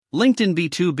LinkedIn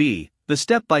B2B, the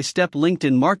step-by-step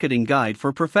LinkedIn marketing guide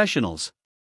for professionals.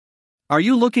 Are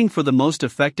you looking for the most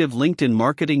effective LinkedIn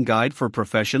marketing guide for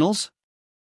professionals?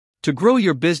 To grow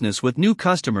your business with new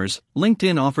customers,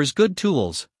 LinkedIn offers good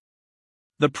tools.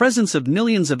 The presence of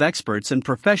millions of experts and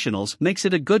professionals makes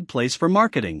it a good place for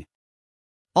marketing.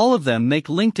 All of them make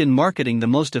LinkedIn marketing the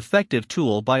most effective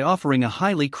tool by offering a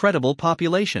highly credible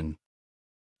population.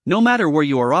 No matter where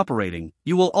you are operating,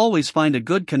 you will always find a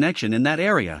good connection in that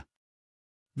area.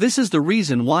 This is the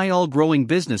reason why all growing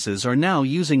businesses are now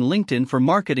using LinkedIn for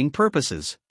marketing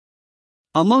purposes.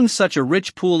 Among such a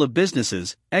rich pool of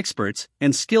businesses, experts,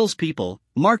 and skills people,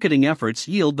 marketing efforts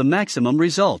yield the maximum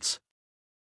results.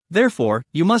 Therefore,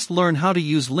 you must learn how to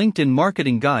use LinkedIn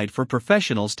Marketing Guide for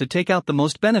Professionals to take out the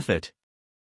most benefit.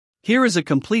 Here is a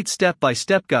complete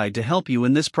step-by-step guide to help you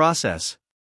in this process.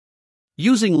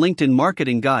 Using LinkedIn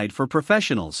Marketing Guide for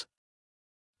Professionals.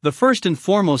 The first and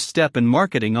foremost step in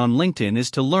marketing on LinkedIn is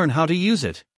to learn how to use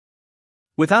it.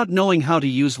 Without knowing how to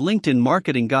use LinkedIn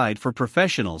Marketing Guide for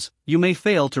Professionals, you may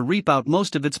fail to reap out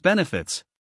most of its benefits.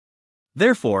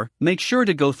 Therefore, make sure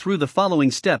to go through the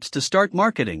following steps to start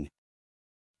marketing.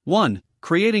 1.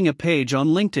 Creating a page on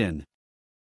LinkedIn.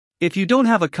 If you don't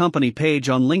have a company page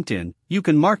on LinkedIn, you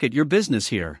can market your business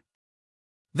here.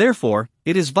 Therefore,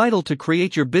 it is vital to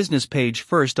create your business page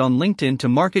first on LinkedIn to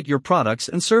market your products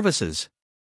and services.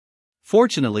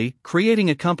 Fortunately, creating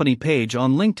a company page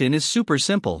on LinkedIn is super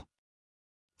simple.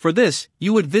 For this,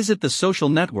 you would visit the social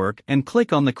network and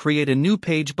click on the Create a New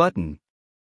Page button.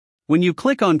 When you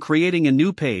click on Creating a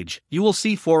New Page, you will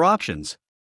see 4 options: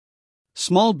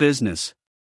 Small Business,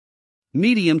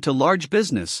 Medium to Large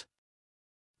Business,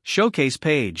 Showcase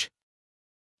Page,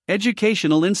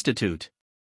 Educational Institute.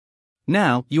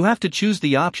 Now, you have to choose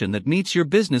the option that meets your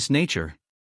business nature.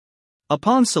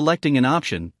 Upon selecting an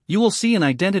option, you will see an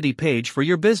identity page for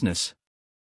your business.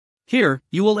 Here,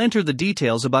 you will enter the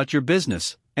details about your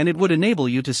business, and it would enable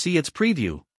you to see its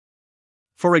preview.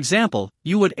 For example,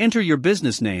 you would enter your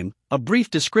business name, a brief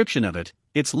description of it,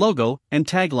 its logo and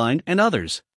tagline, and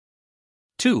others.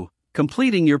 2.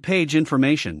 Completing your page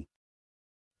information.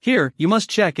 Here, you must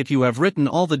check if you have written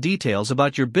all the details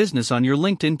about your business on your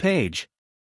LinkedIn page.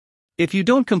 If you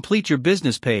don't complete your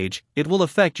business page, it will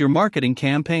affect your marketing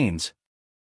campaigns.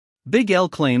 Big L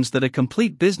claims that a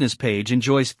complete business page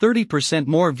enjoys 30%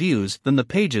 more views than the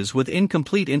pages with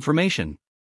incomplete information.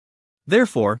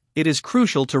 Therefore, it is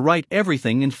crucial to write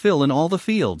everything and fill in all the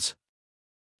fields.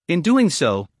 In doing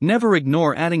so, never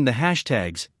ignore adding the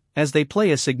hashtags, as they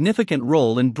play a significant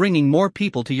role in bringing more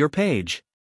people to your page.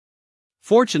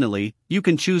 Fortunately, you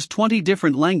can choose 20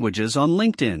 different languages on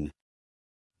LinkedIn.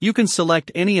 You can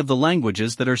select any of the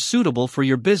languages that are suitable for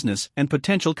your business and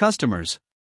potential customers.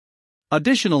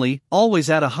 Additionally,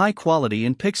 always add a high quality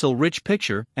and pixel-rich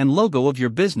picture and logo of your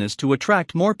business to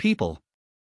attract more people.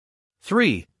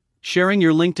 3. Sharing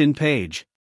your LinkedIn page.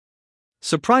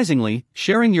 Surprisingly,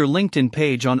 sharing your LinkedIn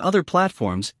page on other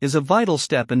platforms is a vital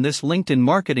step in this LinkedIn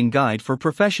marketing guide for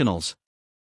professionals.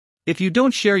 If you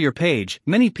don't share your page,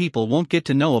 many people won't get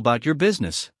to know about your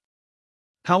business.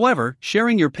 However,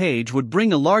 sharing your page would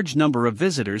bring a large number of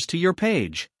visitors to your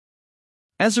page.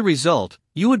 As a result,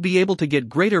 you would be able to get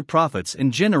greater profits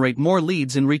and generate more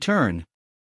leads in return.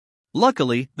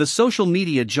 Luckily, the social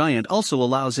media giant also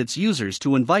allows its users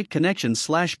to invite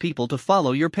connections/people to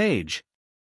follow your page.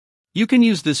 You can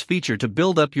use this feature to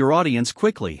build up your audience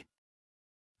quickly.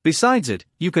 Besides it,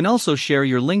 you can also share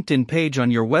your LinkedIn page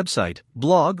on your website,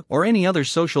 blog, or any other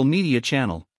social media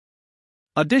channel.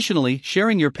 Additionally,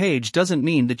 sharing your page doesn't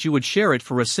mean that you would share it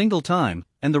for a single time,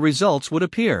 and the results would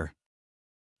appear.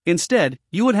 Instead,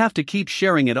 you would have to keep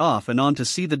sharing it off and on to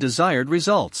see the desired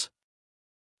results.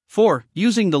 4.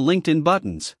 Using the LinkedIn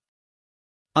buttons.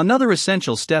 Another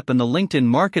essential step in the LinkedIn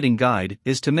marketing guide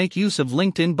is to make use of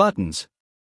LinkedIn buttons.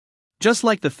 Just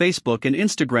like the Facebook and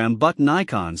Instagram button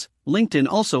icons, LinkedIn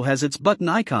also has its button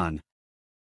icon.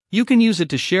 You can use it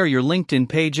to share your LinkedIn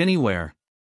page anywhere.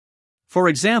 For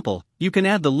example, you can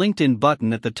add the LinkedIn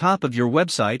button at the top of your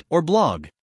website or blog.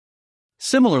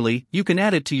 Similarly, you can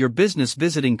add it to your business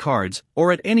visiting cards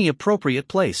or at any appropriate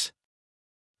place.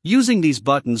 Using these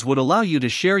buttons would allow you to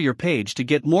share your page to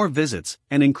get more visits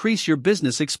and increase your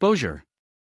business exposure.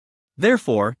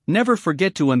 Therefore, never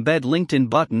forget to embed LinkedIn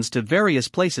buttons to various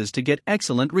places to get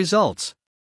excellent results.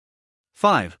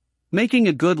 5. Making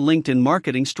a good LinkedIn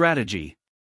marketing strategy.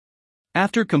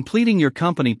 After completing your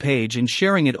company page and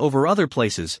sharing it over other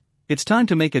places, it's time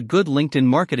to make a good LinkedIn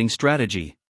marketing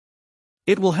strategy.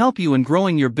 It will help you in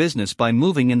growing your business by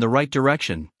moving in the right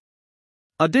direction.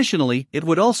 Additionally, it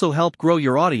would also help grow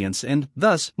your audience and,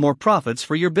 thus, more profits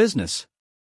for your business.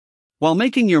 While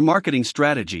making your marketing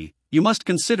strategy, you must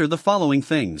consider the following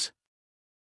things.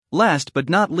 Last but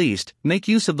not least, make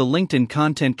use of the LinkedIn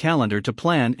Content Calendar to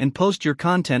plan and post your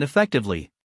content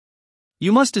effectively.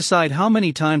 You must decide how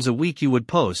many times a week you would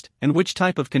post and which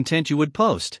type of content you would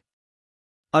post.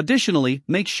 Additionally,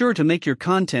 make sure to make your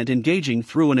content engaging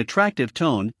through an attractive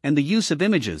tone and the use of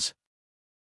images.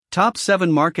 Top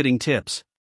 7 Marketing Tips.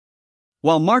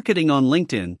 While marketing on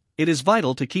LinkedIn, it is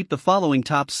vital to keep the following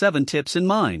top 7 tips in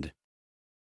mind.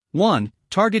 1.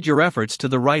 Target your efforts to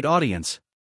the right audience.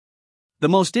 The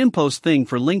most important thing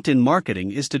for LinkedIn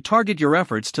marketing is to target your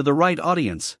efforts to the right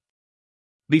audience.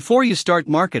 Before you start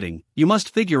marketing, you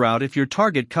must figure out if your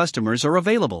target customers are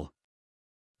available.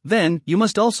 Then, you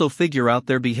must also figure out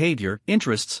their behavior,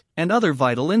 interests, and other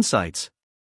vital insights.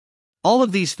 All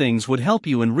of these things would help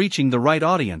you in reaching the right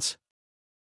audience.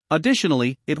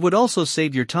 Additionally, it would also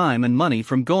save your time and money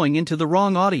from going into the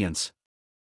wrong audience.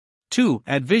 2.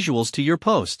 Add visuals to your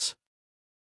posts.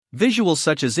 Visuals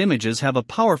such as images have a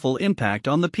powerful impact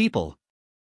on the people.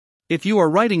 If you are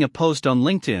writing a post on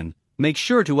LinkedIn, make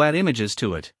sure to add images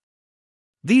to it.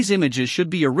 These images should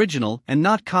be original and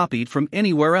not copied from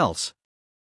anywhere else.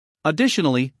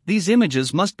 Additionally, these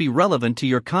images must be relevant to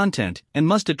your content and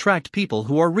must attract people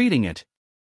who are reading it.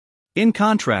 In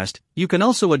contrast, you can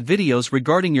also add videos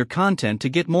regarding your content to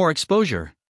get more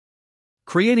exposure.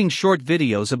 Creating short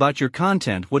videos about your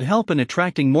content would help in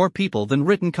attracting more people than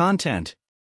written content.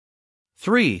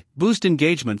 3. Boost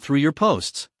engagement through your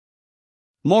posts.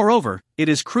 Moreover, it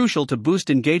is crucial to boost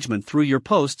engagement through your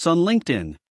posts on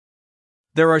LinkedIn.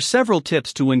 There are several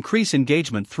tips to increase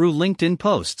engagement through LinkedIn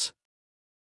posts.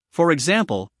 For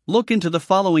example, look into the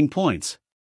following points.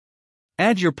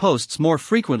 Add your posts more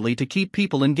frequently to keep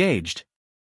people engaged.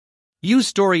 Use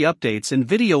story updates and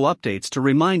video updates to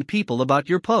remind people about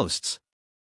your posts.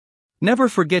 Never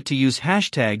forget to use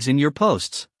hashtags in your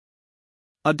posts.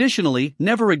 Additionally,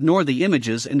 never ignore the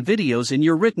images and videos in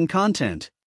your written content.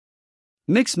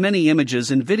 Mix many images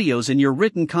and videos in your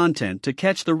written content to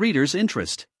catch the reader's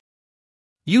interest.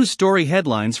 Use story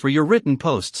headlines for your written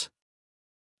posts.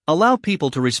 Allow people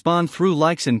to respond through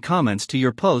likes and comments to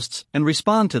your posts and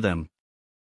respond to them.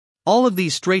 All of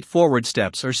these straightforward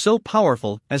steps are so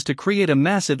powerful as to create a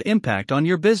massive impact on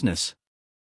your business.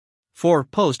 4.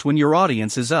 Post when your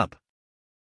audience is up.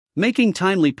 Making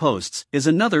timely posts is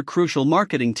another crucial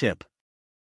marketing tip.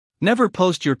 Never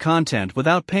post your content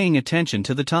without paying attention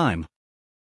to the time.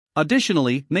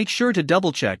 Additionally, make sure to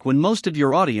double-check when most of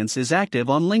your audience is active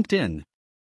on LinkedIn.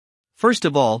 First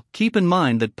of all, keep in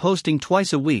mind that posting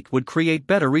twice a week would create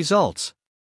better results.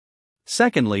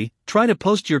 Secondly, try to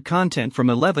post your content from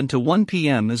 11 to 1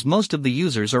 p.m. as most of the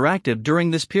users are active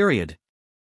during this period.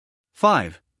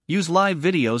 5. Use live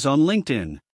videos on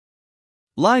LinkedIn.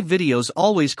 Live videos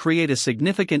always create a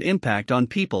significant impact on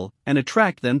people and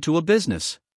attract them to a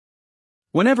business.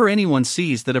 Whenever anyone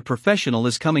sees that a professional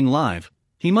is coming live,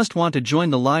 he must want to join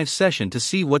the live session to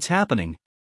see what's happening.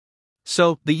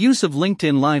 So, the use of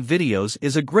LinkedIn live videos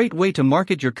is a great way to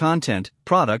market your content,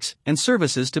 products, and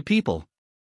services to people.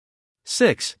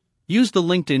 6. Use the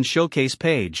LinkedIn Showcase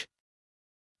page.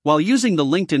 While using the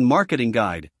LinkedIn Marketing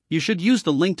Guide, you should use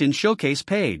the LinkedIn Showcase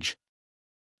page.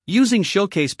 Using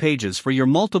showcase pages for your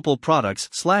multiple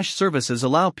products/services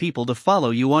allow people to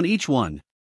follow you on each one.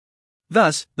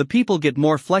 Thus, the people get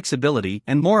more flexibility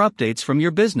and more updates from your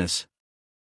business.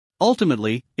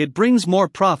 Ultimately, it brings more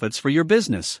profits for your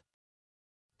business.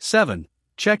 7.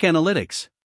 Check analytics.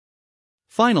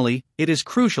 Finally, it is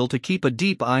crucial to keep a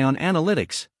deep eye on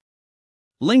analytics.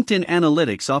 LinkedIn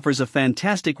Analytics offers a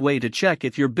fantastic way to check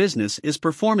if your business is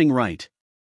performing right.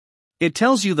 It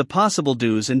tells you the possible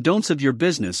do's and don'ts of your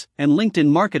business and LinkedIn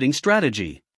marketing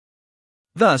strategy.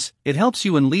 Thus, it helps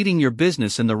you in leading your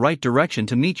business in the right direction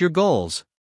to meet your goals.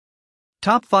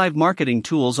 Top 5 Marketing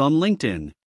Tools on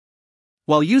LinkedIn.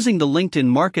 While using the LinkedIn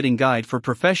Marketing Guide for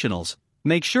Professionals,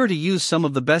 make sure to use some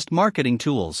of the best marketing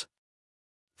tools.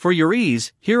 For your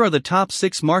ease, here are the top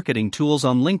 6 marketing tools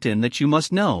on LinkedIn that you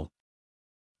must know.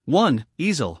 1.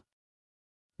 Easel.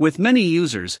 With many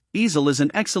users, Easel is an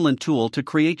excellent tool to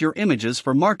create your images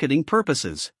for marketing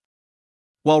purposes.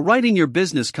 While writing your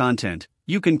business content,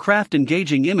 you can craft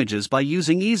engaging images by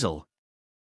using Easel.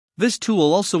 This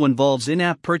tool also involves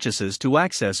in-app purchases to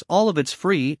access all of its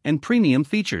free and premium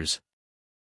features.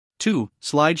 2.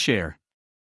 SlideShare.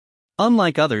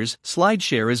 Unlike others,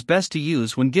 SlideShare is best to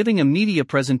use when giving a media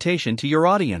presentation to your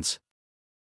audience.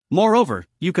 Moreover,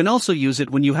 you can also use it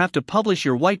when you have to publish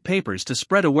your white papers to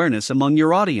spread awareness among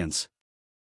your audience.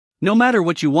 No matter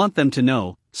what you want them to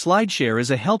know, SlideShare is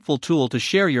a helpful tool to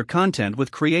share your content with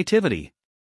creativity.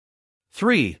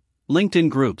 3. LinkedIn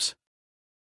Groups.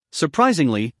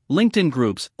 Surprisingly, LinkedIn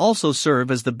groups also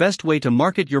serve as the best way to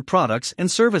market your products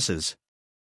and services.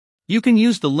 You can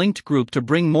use the linked group to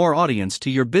bring more audience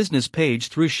to your business page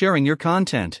through sharing your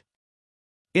content.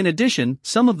 In addition,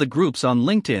 some of the groups on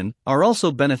LinkedIn are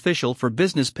also beneficial for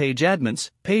business page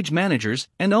admins, page managers,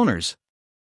 and owners.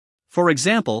 For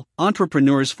example,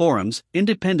 entrepreneurs forums,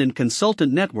 independent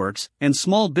consultant networks, and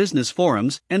small business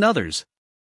forums, and others.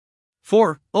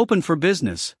 4. Open for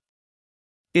business.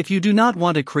 If you do not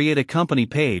want to create a company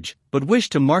page, but wish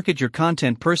to market your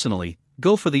content personally,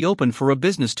 go for the Open for a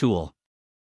Business tool.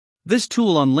 This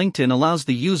tool on LinkedIn allows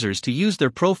the users to use their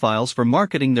profiles for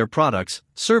marketing their products,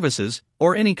 services,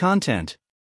 or any content.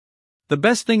 The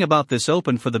best thing about this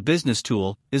Open for the Business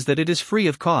tool is that it is free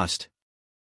of cost.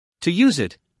 To use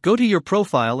it, go to your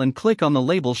profile and click on the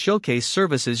label Showcase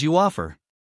Services you offer.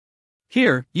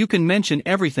 Here, you can mention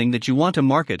everything that you want to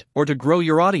market or to grow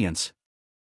your audience.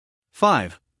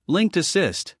 5. Linked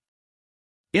Assist.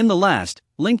 In the last,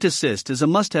 Linked Assist is a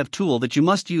must-have tool that you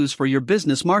must use for your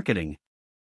business marketing.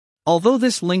 Although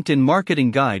this LinkedIn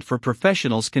marketing guide for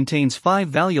professionals contains 5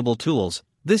 valuable tools,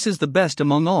 this is the best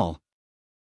among all.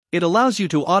 It allows you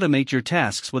to automate your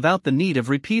tasks without the need of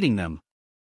repeating them.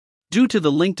 Due to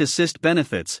the Linked Assist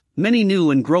benefits, many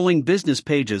new and growing business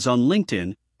pages on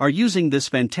LinkedIn are using this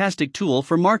fantastic tool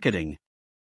for marketing.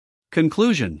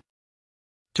 Conclusion.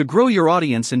 To grow your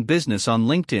audience and business on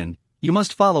LinkedIn, you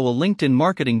must follow a LinkedIn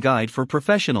marketing guide for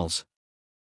professionals.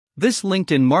 This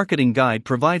LinkedIn marketing guide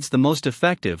provides the most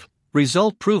effective,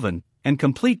 result-proven, and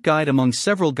complete guide among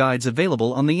several guides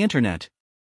available on the internet.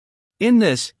 In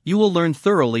this, you will learn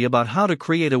thoroughly about how to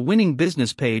create a winning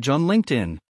business page on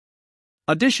LinkedIn.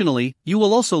 Additionally, you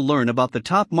will also learn about the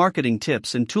top marketing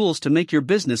tips and tools to make your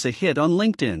business a hit on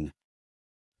LinkedIn.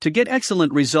 To get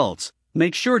excellent results,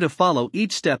 make sure to follow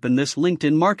each step in this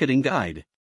LinkedIn marketing guide.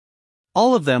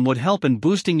 All of them would help in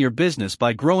boosting your business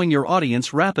by growing your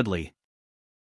audience rapidly.